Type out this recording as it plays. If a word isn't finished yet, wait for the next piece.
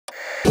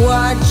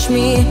Watch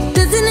me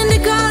dancing in the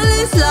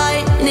colors,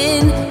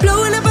 lightning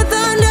blowing up a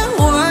thunder,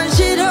 wash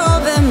it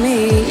over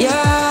me.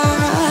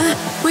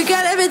 Yeah, we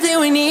got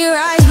everything we need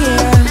right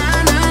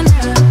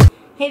here.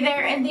 Hey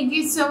there, and thank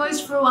you so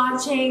much for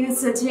watching.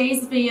 So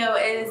today's video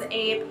is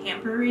a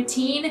pamper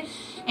routine,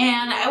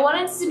 and I want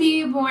it to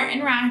be more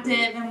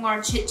interactive and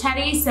more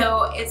chit-chatty,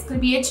 so it's going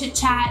to be a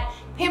chit-chat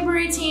pamper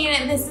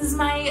routine. This is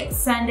my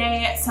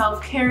Sunday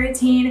self-care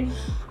routine.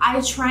 I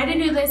try to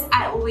do this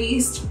at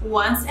least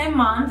once a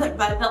month,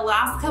 but the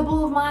last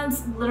couple of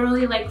months,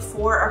 literally like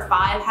 4 or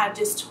 5, have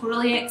just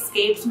totally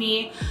escaped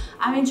me.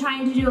 I've been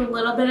trying to do a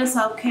little bit of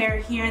self-care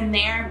here and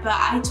there, but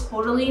I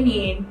totally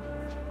need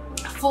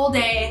a full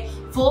day,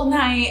 full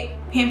night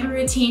pamper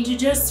routine to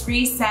just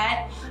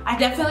reset. I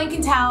definitely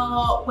can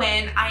tell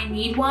when I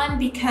need one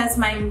because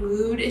my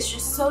mood is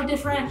just so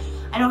different.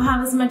 I don't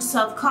have as much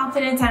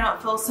self-confidence. I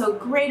don't feel so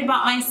great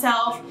about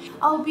myself.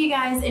 I hope you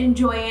guys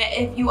enjoy it.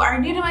 If you are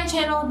new to my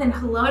channel, then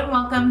hello and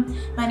welcome.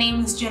 My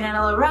name is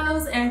Janella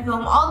Rose, and I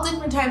film all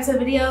different types of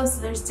videos,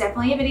 so there's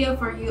definitely a video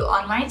for you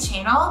on my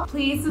channel.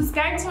 Please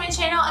subscribe to my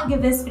channel and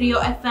give this video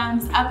a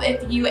thumbs up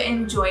if you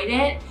enjoyed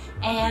it,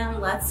 and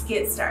let's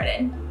get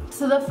started.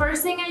 So the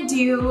first thing I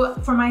do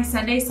for my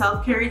Sunday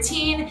self-care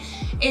routine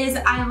is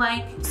I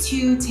like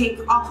to take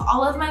off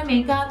all of my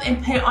makeup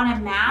and put on a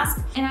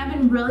mask. And I've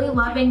been really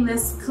loving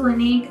this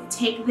Clinique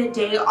Take the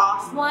Day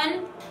Off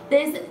one.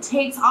 This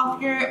takes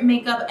off your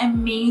makeup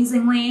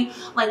amazingly,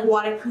 like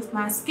waterproof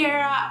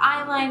mascara,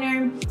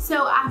 eyeliner.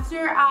 So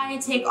after I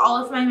take all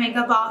of my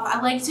makeup off,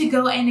 I like to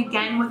go in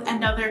again with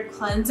another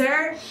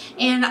cleanser.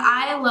 And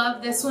I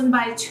love this one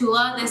by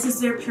Tula. This is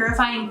their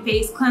Purifying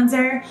Face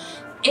Cleanser.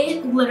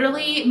 It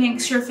literally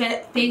makes your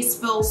face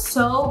feel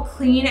so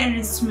clean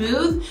and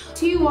smooth.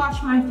 To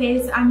wash my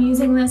face, I'm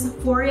using this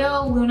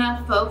Foreo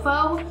Luna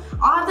Fofo.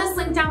 I'll have this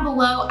link down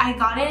below. I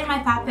got it in my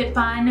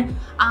FabFitFun,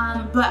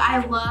 but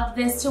I love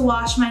this to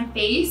wash my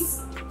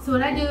face. So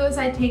what I do is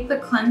I take the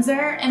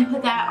cleanser and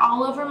put that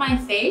all over my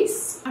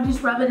face. I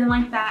just rub it in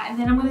like that, and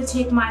then I'm gonna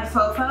take my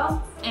Fofo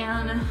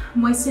and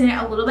moisten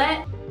it a little bit.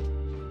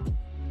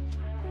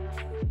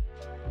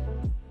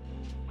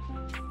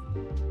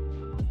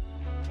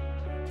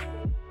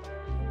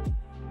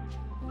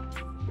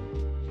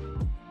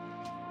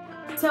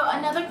 So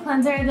another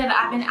cleanser that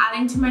I've been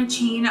adding to my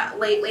routine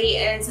lately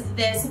is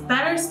this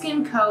Better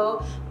Skin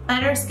Co.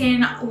 Better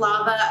Skin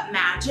Lava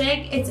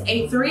Magic. It's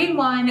a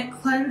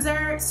 3-in-1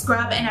 cleanser,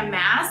 scrub, and a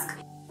mask.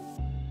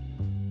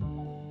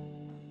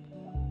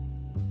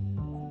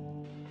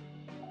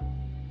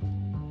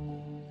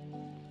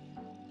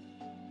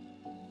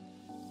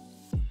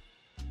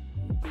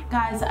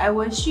 Guys, I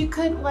wish you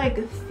could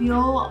like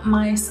feel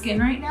my skin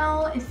right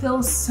now. It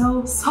feels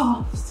so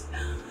soft.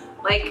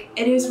 Like,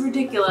 it is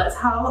ridiculous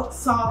how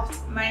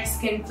soft my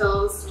skin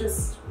feels.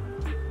 Just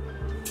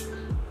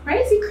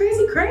crazy,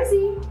 crazy,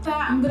 crazy.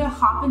 I'm gonna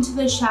hop into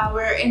the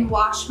shower and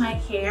wash my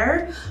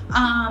hair.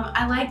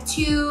 I like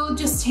to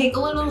just take a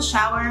little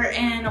shower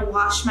and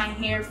wash my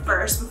hair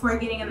first before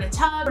getting in the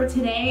tub. For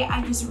today,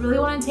 I just really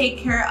want to take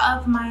care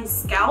of my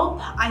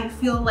scalp. I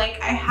feel like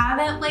I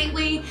haven't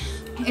lately.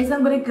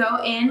 I'm gonna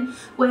go in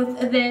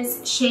with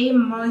this Shea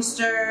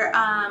Moisture.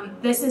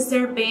 This is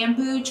their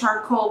Bamboo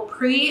Charcoal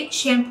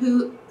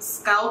Pre-Shampoo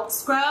Scalp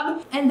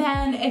Scrub. And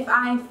then if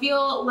I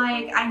feel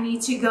like I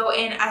need to go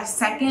in a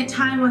second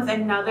time with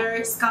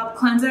another scalp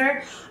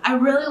cleanser, I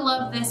really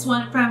love this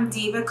one from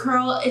Diva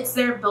Curl. It's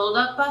their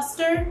Build-Up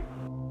Buster.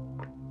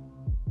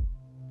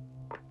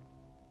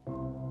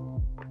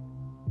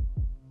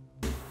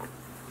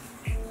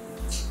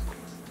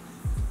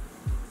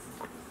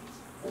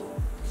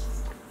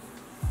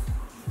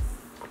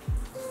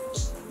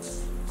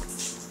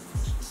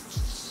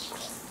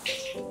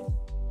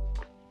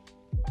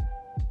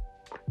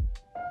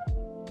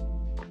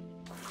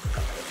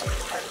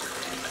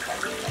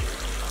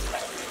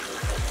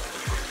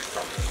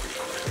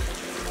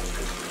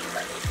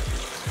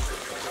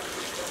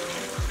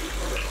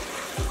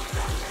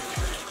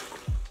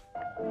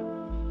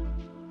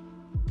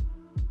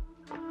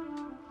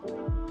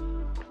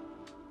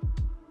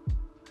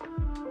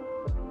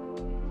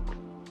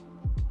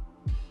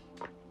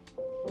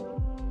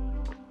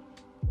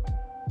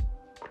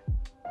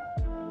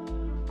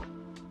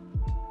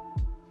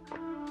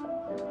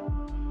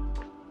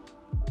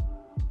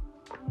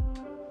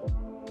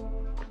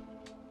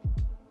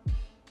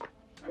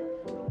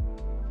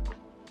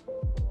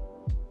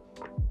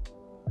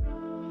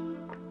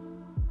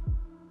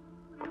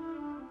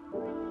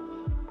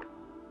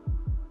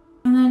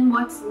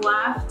 What's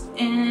left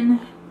in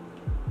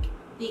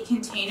the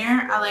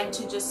container, I like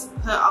to just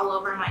put all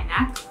over my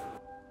neck.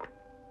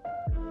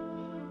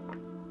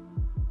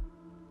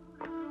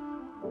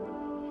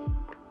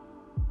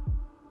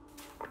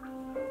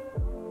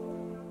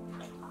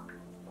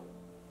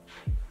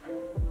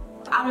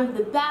 Out of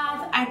the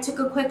bath, I took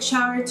a quick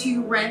shower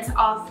to rinse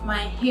off my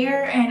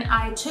hair, and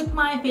I took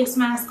my face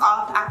mask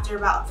off after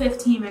about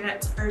 15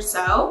 minutes or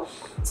so.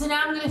 So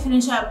now I'm going to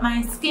finish up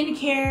my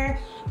skincare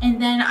And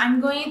then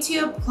I'm going to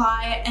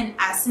apply an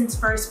essence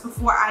first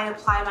before I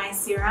apply my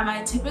serum.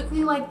 I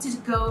typically like to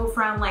go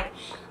from like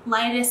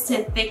lightest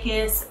to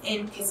thickest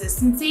in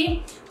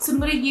consistency. So I'm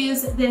going to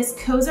use this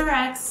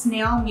COSRX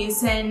Snail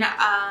Mucin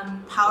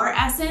Power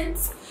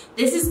Essence.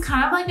 This is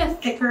kind of like a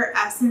thicker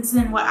essence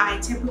than what I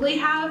typically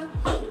have.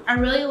 I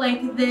really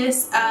like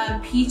this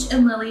Peach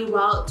and Lily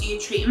Well Dew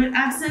Treatment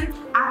Essence.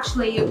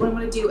 Actually, what I'm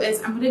going to do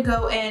is I'm going to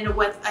go in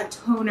with a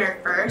toner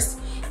first.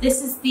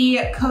 This is the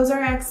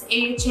COSRX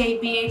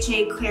AHA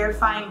BHA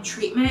Clarifying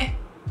Treatment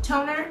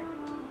Toner.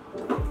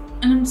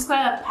 And I'm just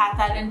going to pat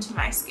that into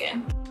my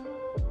skin.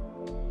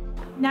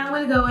 Now I'm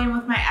going to go in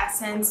with my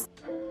essence.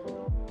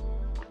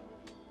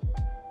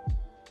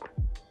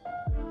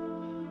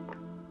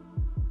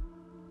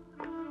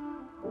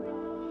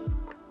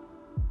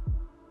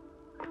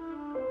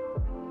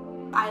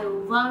 I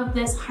love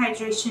this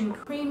hydration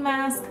cream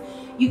mask.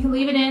 You can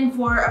leave it in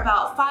for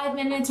about 5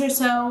 minutes or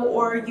so,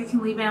 or you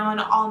can leave it on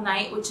all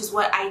night, which is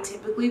what I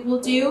typically will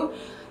do.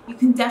 You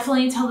can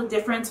definitely tell the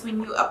difference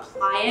when you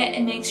apply it.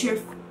 It makes your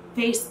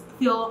face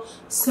feel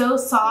so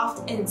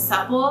soft and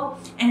supple,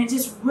 and it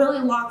just really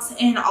locks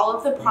in all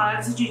of the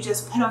products that you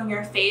just put on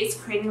your face,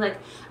 creating like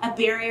a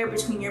barrier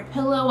between your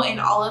pillow and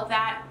all of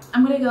that.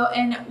 I'm gonna go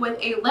in with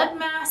a lip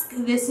mask.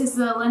 This is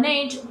the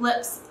Laneige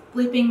Lip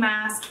Sleeping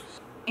Mask,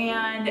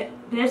 and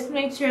this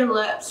makes your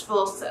lips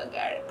feel so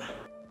good.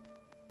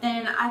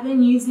 And I've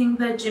been using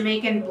the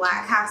Jamaican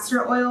Black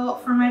Castor Oil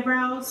for my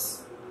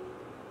brows.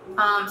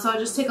 So I'll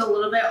just take a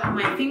little bit on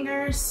my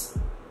fingers.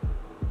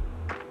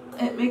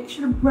 It makes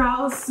your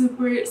brows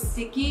super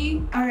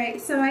sticky. All right,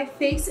 so my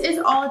face is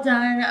all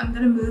done. I'm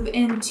gonna move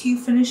into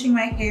finishing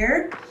my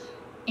hair,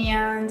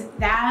 and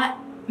that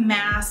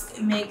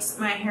mask makes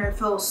my hair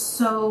feel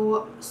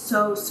so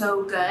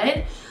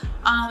good.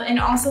 And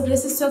also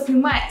this is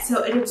soaking wet,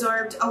 so it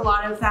absorbed a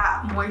lot of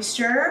that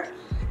moisture.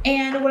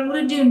 And what I'm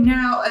gonna do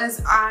now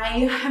is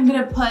I am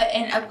gonna put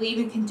in a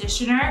leave-in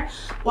conditioner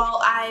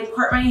while I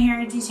part my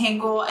hair,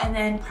 detangle, and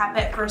then prep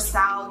it for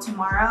style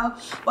tomorrow.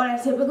 What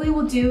I typically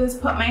will do is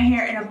put my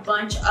hair in a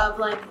bunch of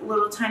like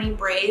little tiny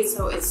braids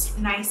so it's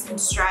nice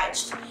and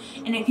stretched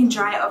and it can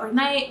dry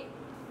overnight.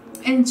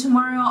 And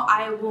tomorrow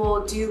I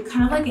will do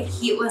kind of like a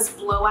heatless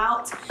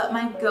blowout. But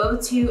my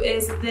go-to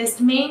is this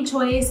Main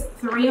Choice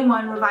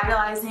 3-in-1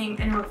 Revitalizing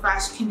and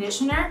Refresh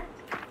Conditioner.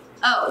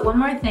 Oh, one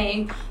more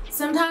thing.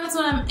 Sometimes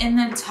when I'm in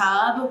the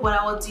tub, what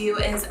I will do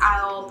is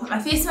I'll put my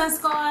face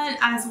mask on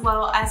as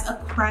well as a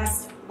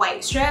pressed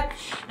white strip.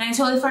 And I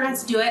totally forgot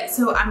to do it,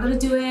 so I'm gonna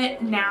do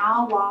it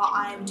now while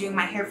I'm doing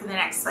my hair for the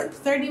next like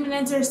 30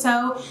 minutes or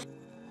so.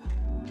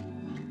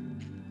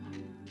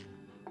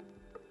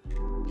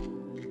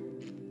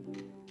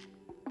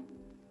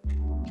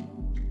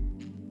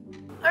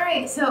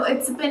 Alright, so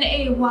it's been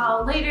a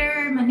while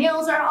later. My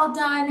nails are all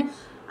done.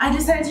 I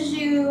decided to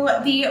do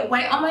the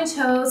white on my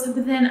toes,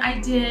 but then I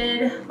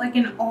did like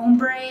an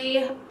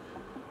ombre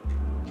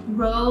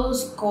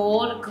rose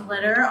gold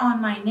glitter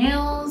on my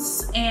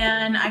nails,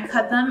 and I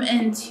cut them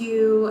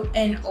into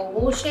an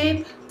oval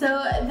shape. So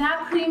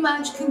that pretty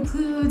much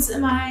concludes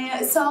my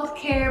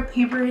self-care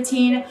pamper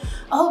routine.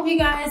 I hope you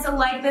guys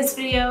like this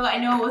video. I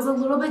know it was a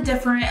little bit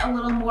different, a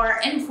little more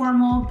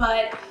informal,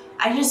 but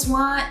I just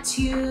want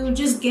to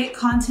get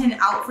content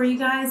out for you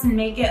guys and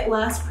make it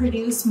less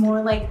produced, more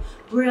like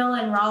real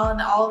and raw and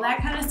all of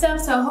that kind of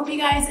stuff. So I hope you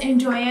guys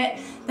enjoy it.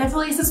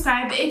 Definitely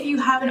subscribe if you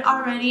haven't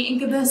already,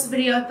 and give this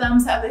video a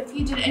thumbs up if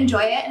you did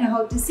enjoy it. And I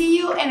hope to see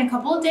you in a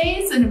couple of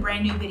days in a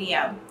brand new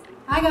video.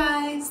 Bye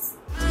guys.